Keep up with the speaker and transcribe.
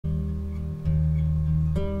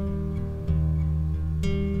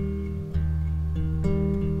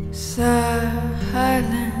Silent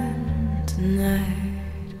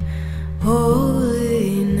night,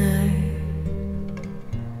 holy night,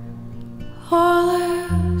 all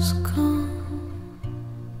is calm,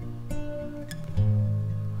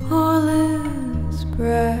 all is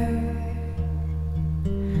bright,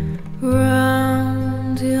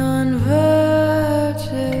 round yon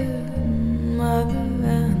virgin mother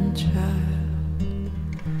and child.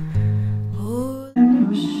 Oh,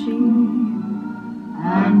 she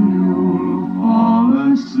and you'll fall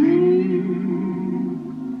asleep,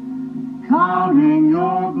 counting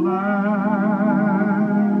your blessings.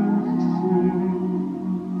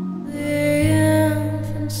 the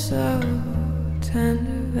infant so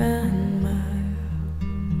tender and mild,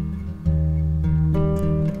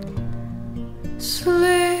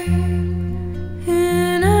 sleep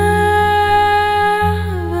in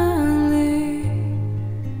heavenly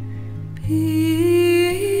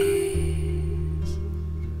peace,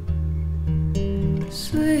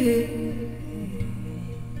 sleep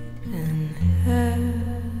in heavenly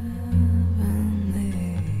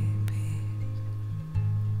peace.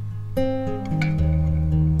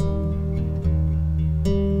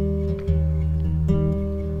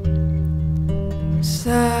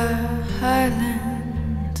 Silent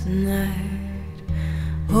night,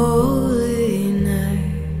 holy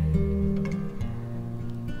night,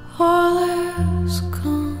 all is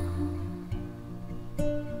calm,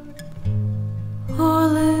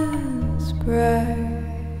 all is bright,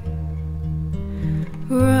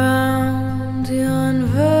 round yon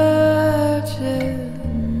virgin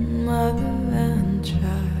mother and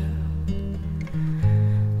child,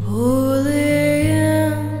 holy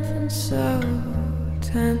infant so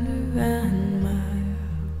tender and mild,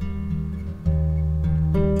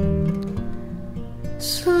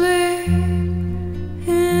 sleep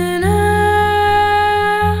in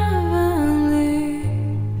heavenly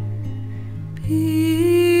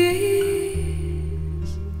peace,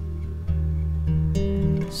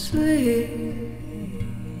 sleep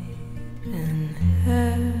in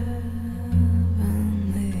heavenly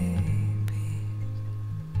peace.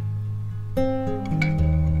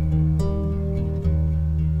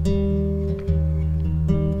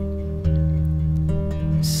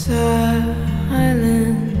 Silent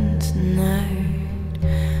night,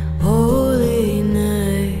 holy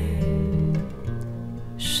night,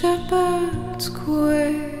 shepherds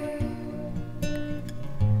quake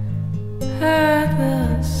at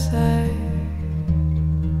the sight,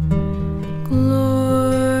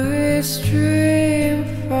 glory stream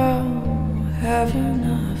from heaven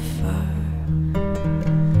afar,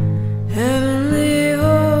 heavenly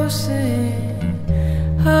hosts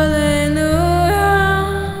sing hallelujah.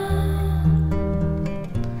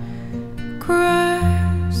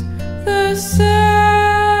 Christ the Savior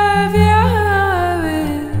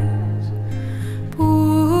is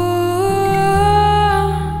born.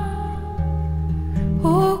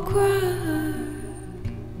 Oh, Christ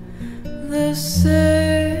the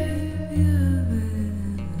Savior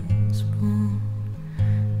is born.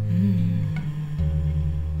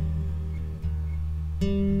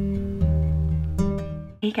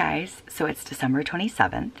 Hey guys, so it's December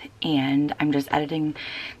 27th and I'm just editing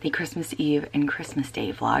the Christmas Eve and Christmas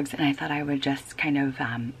Day vlogs, and I thought I would just kind of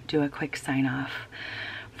do a quick sign off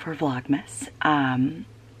for Vlogmas.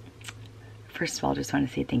 First of all, just want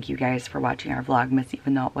to say thank you guys for watching our Vlogmas,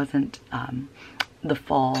 even though it wasn't the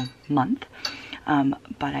full month.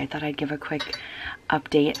 But I thought I'd give a quick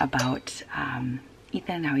update about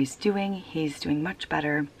Ethan, how he's doing. He's doing much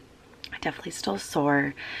better. Definitely still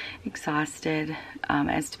sore, exhausted,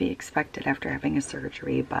 as to be expected after having a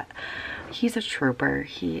surgery, but he's a trooper.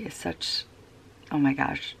 He is such, oh my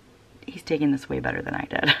gosh, he's taking this way better than I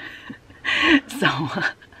did. So,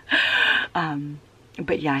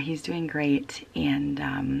 but yeah, he's doing great,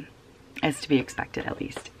 and as to be expected at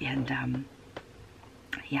least. And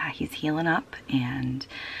yeah, he's healing up, and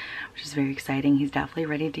which is very exciting. He's definitely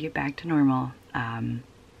ready to get back to normal.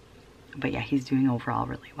 But yeah, he's doing overall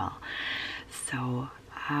really well. So,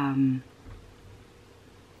 but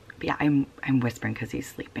yeah, I'm whispering because he's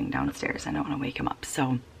sleeping downstairs. I don't want to wake him up.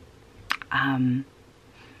 So, yeah,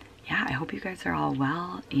 I hope you guys are all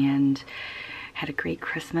well and had a great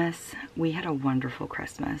Christmas. We had a wonderful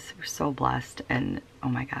Christmas. We're so blessed. And oh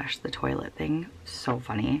my gosh, the toilet thing, so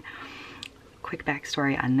funny. Quick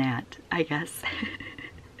backstory on that, I guess.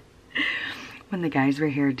 When the guys were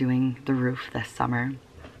here doing the roof this summer,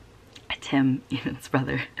 Tim, Ethan's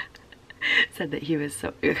brother, said that he was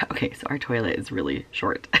so, okay, so our toilet is really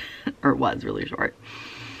short, or was really short.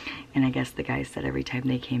 And I guess the guys said every time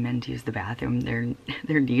they came in to use the bathroom, their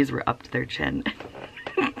knees were up to their chin.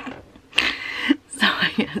 So I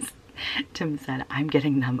Yes, Tim said, I'm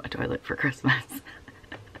getting them a toilet for Christmas.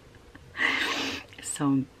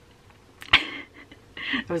 So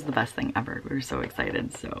it was the best thing ever. We were so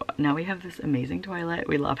excited. So now we have this amazing toilet.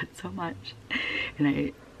 We love it so much.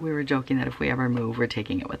 And we were joking that if we ever move, we're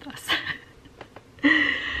taking it with us.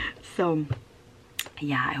 So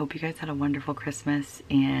yeah, I hope you guys had a wonderful Christmas,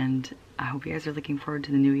 and I hope you guys are looking forward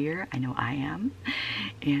to the new year. I know I am.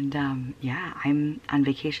 And yeah, I'm on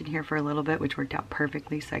vacation here for a little bit, which worked out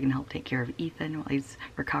perfectly, so I can help take care of Ethan while he's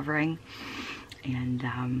recovering. And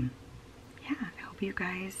yeah, I hope you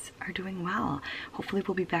guys are doing well. Hopefully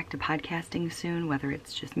we'll be back to podcasting soon, whether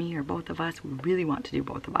it's just me or both of us. We really want to do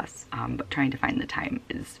both of us, but trying to find the time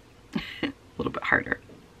is a little bit harder.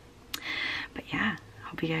 But yeah,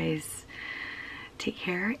 hope you guys take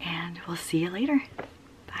care, and we'll see you later.